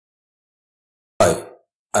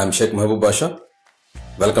I am Sheikh Mahbub Basha.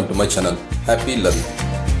 Welcome to my channel. Happy learning.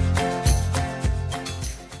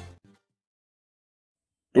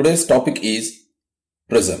 Today's topic is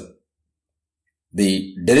PRISM.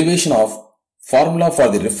 The derivation of formula for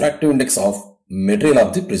the refractive index of material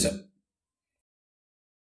of the prism.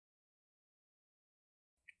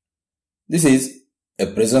 This is a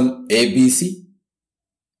prism ABC.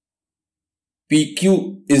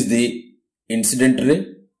 PQ is the incident ray.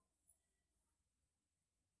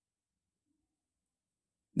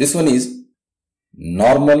 This one is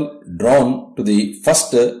normal drawn to the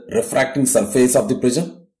first refracting surface of the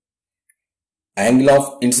prism. Angle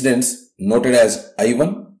of incidence noted as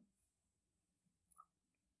I1.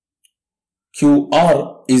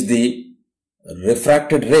 QR is the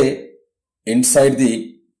refracted ray inside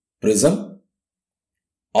the prism.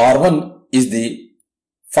 R1 is the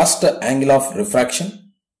first angle of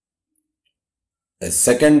refraction. A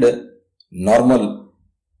second normal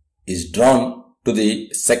is drawn to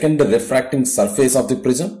the second refracting surface of the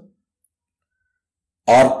prism.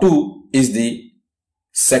 R2 is the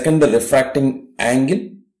second refracting angle.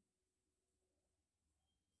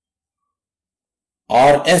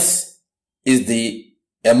 RS is the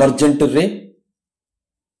emergent ray,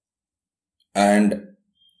 and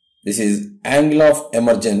this is angle of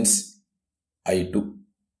emergence I2.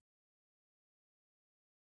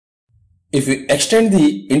 If we extend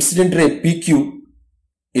the incident ray PQ,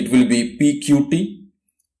 it will be PQT,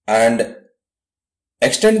 and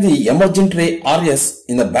extend the emergent ray RS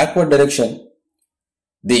in the backward direction.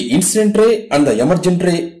 The incident ray and the emergent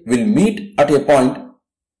ray will meet at a point.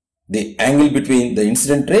 The angle between the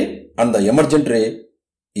incident ray and the emergent ray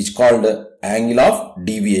is called angle of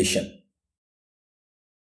deviation.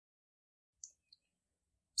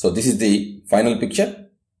 So this is the final picture.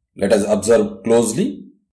 Let us observe closely.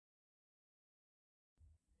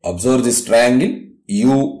 Observe this triangle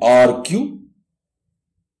URQ.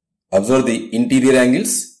 Observe the interior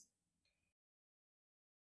angles.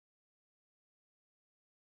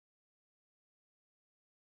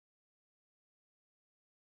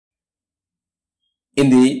 In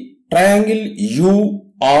the triangle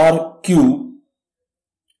URQ,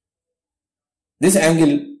 this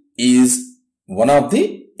angle is one of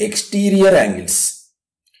the exterior angles.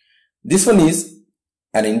 This one is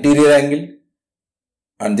an interior angle,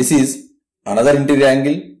 and this is another interior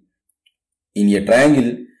angle. In a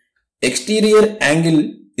triangle, exterior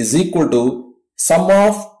angle is equal to sum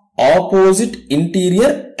of opposite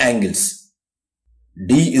interior angles.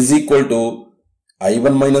 D is equal to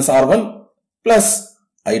I1 minus R1 plus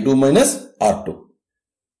I2 minus R2.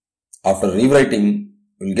 After rewriting,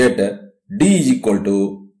 we will get D is equal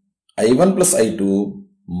to I1 plus I2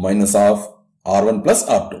 minus of R1 plus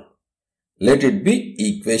R2. Let it be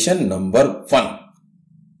equation number 1.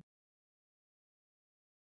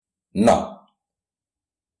 Now,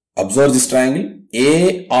 observe this triangle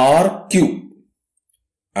ARQ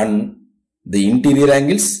and the interior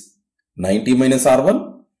angles 90 minus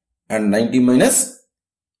R1 and 90 minus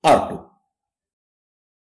R2.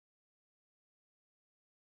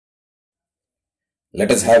 Let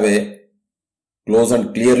us have a close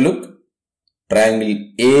and clear look.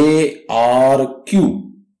 Triangle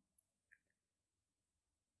ARQ.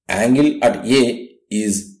 Angle at A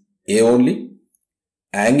is A only.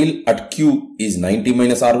 Angle at Q is 90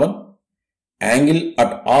 minus R1. Angle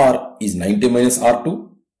at R is 90 minus R2.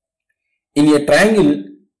 In a triangle,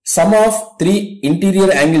 sum of three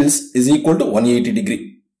interior angles is equal to 180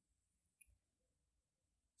 degree.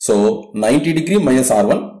 So 90 degree minus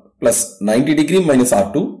R1 plus 90 degree minus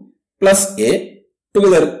R2 plus A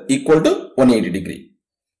together equal to 180 degree.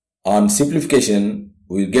 On simplification,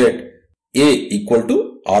 we will get A equal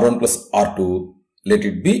to R1 plus R2. Let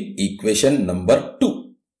it be equation number 2.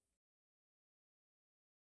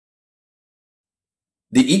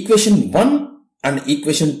 The equation 1 and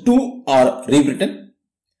equation 2 are rewritten.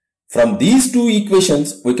 From these two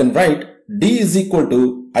equations, we can write D is equal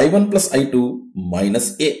to I1 plus I2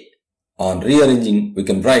 minus A. On rearranging, we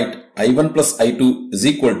can write I1 plus I2 is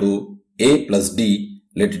equal to A plus D.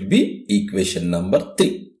 Let it be equation number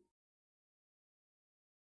 3.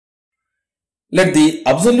 Let the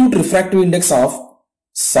absolute refractive index of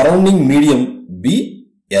surrounding medium be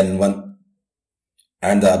N1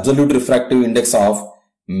 and the absolute refractive index of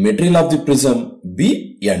material of the prism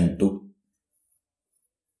be N2.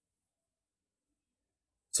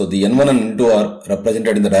 So the N1 and N2 are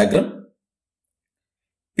represented in the diagram.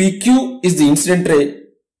 PQ is the incident ray,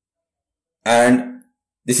 and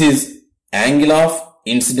this is angle of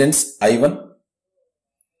incidence I1,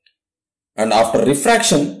 and after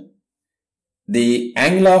refraction the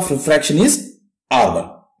angle of refraction is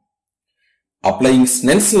R1. Applying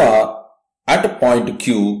Snell's law at point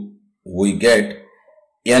Q, we get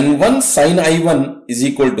N1 sin I1 is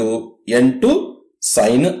equal to N2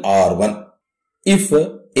 sin R1. If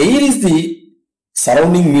air is the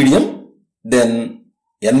surrounding medium, then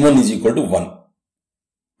N1 is equal to 1.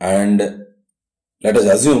 And let us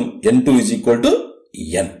assume N2 is equal to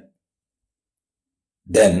N.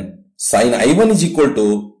 Then sin I1 is equal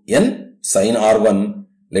to N sin R1.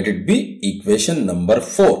 Let it be equation number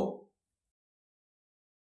 4.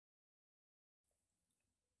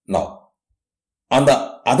 Now, on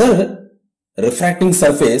the other refracting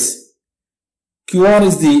surface, QR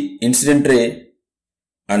is the incident ray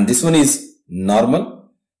and this one is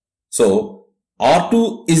normal. So,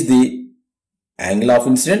 R2 is the angle of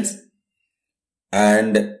incidence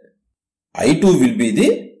and I2 will be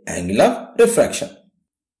the angle of refraction.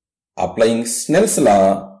 Applying Snell's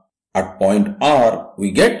law at point R,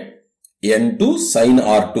 we get N2 sin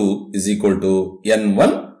R2 is equal to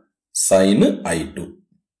N1 sin I2.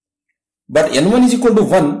 But N1 is equal to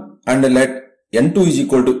 1 and let N2 is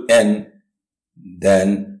equal to N,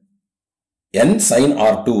 then N sin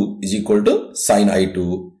R2 is equal to sin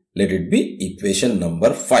I2. Let it be equation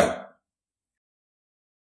number 5.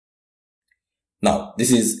 Now,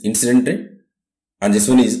 this is incident ray and this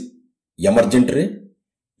one is emergent ray.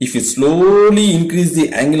 If you slowly increase the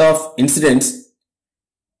angle of incidence,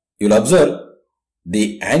 you will observe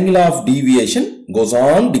the angle of deviation goes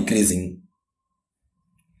on decreasing.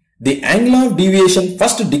 The angle of deviation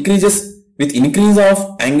first decreases with increase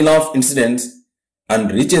of angle of incidence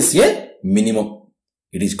and reaches a minimum.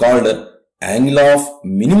 It is called angle of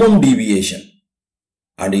minimum deviation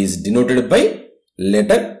and is denoted by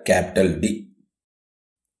letter capital D.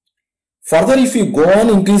 Further, if you go on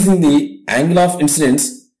increasing the angle of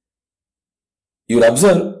incidence, you will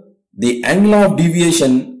observe the angle of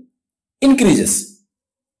deviation increases.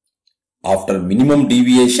 After minimum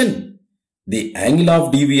deviation, the angle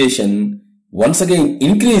of deviation once again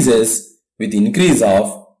increases with increase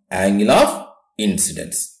of angle of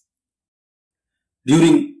incidence.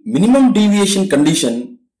 During minimum deviation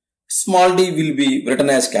condition, small d will be written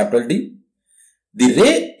as capital D. The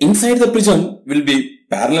ray inside the prism will be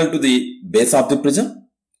parallel to the base of the prism.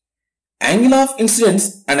 Angle of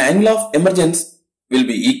incidence and angle of emergence will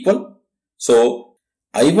be equal. So,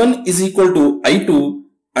 I1 is equal to I2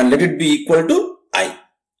 and let it be equal to I.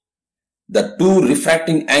 The two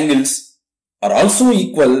refracting angles are also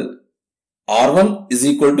equal. R1 is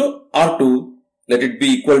equal to R2. Let it be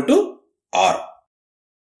equal to R.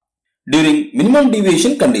 During minimum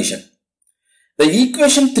deviation condition, the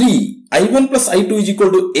equation 3, I1 plus I2 is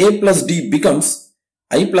equal to A plus D becomes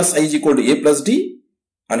I plus I is equal to A plus D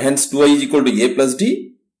and hence 2I is equal to A plus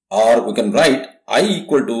D, or we can write I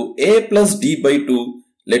equal to A plus D by 2.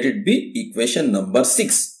 Let it be equation number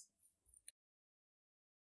 6.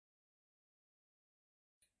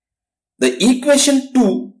 The equation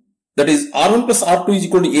 2, that is R1 plus R2 is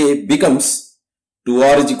equal to A, becomes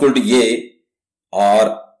 2R is equal to A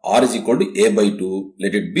or R is equal to A by 2.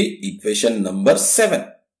 Let it be equation number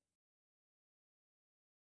 7.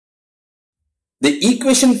 The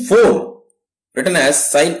equation 4, written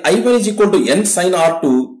as sin I1 is equal to N sin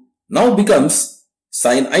R2, now becomes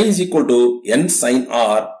sin I is equal to N sin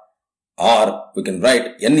R, or we can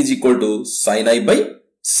write N is equal to sin I by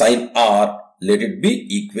sin R. Let it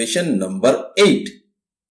be equation number 8.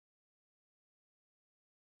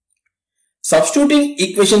 Substituting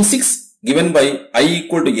equation 6 given by I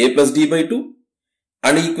equal to A plus D by 2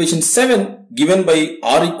 and equation 7 given by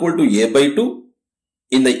R equal to A by 2,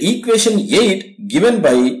 in the equation 8 given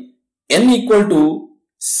by N equal to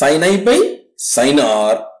sin I by sin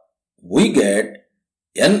R, we get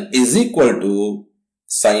N is equal to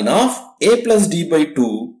sin of A plus D by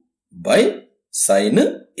 2 by sin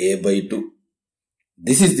A by 2.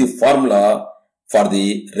 This is the formula for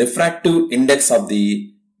the refractive index of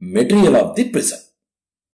the material of the prism.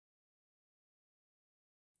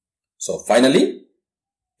 So finally,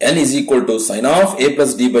 N is equal to sin of A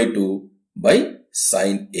plus D by 2 by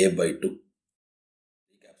sin A by 2.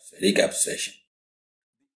 Recapitulation.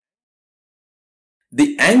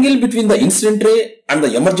 The angle between the incident ray and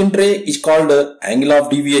the emergent ray is called angle of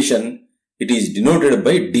deviation. It is denoted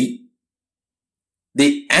by D.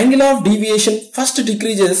 The angle of deviation first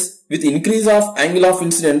decreases with increase of angle of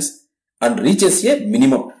incidence and reaches a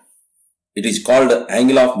minimum. It is called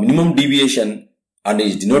angle of minimum deviation and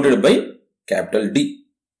is denoted by capital D.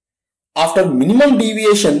 After minimum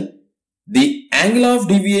deviation, the angle of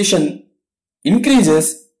deviation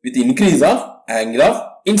increases with increase of angle of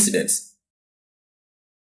incidence.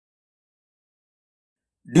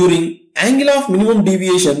 During angle of minimum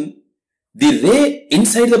deviation, the ray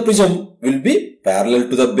inside the prism will be parallel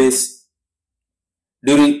to the base.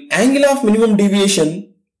 During angle of minimum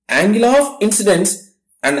deviation, angle of incidence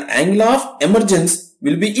and angle of emergence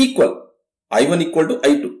will be equal, I1 equal to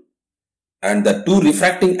I2. And the two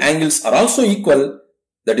refracting angles are also equal,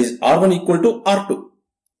 that is R1 equal to R2.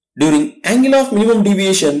 During angle of minimum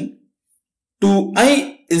deviation,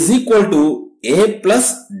 2I is equal to A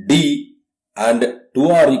plus D and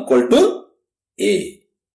 2R equal to A.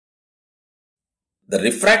 The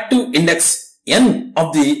refractive index N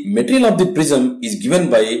of the material of the prism is given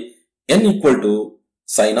by N equal to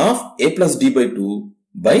sine of A plus D by 2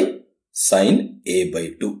 by sine A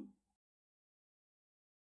by 2.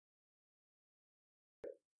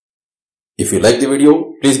 If you like the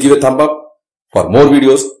video, please give a thumb up. For more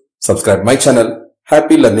videos, subscribe my channel.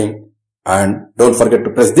 Happy learning and don't forget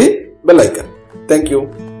to press the bell icon. Thank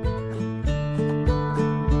you.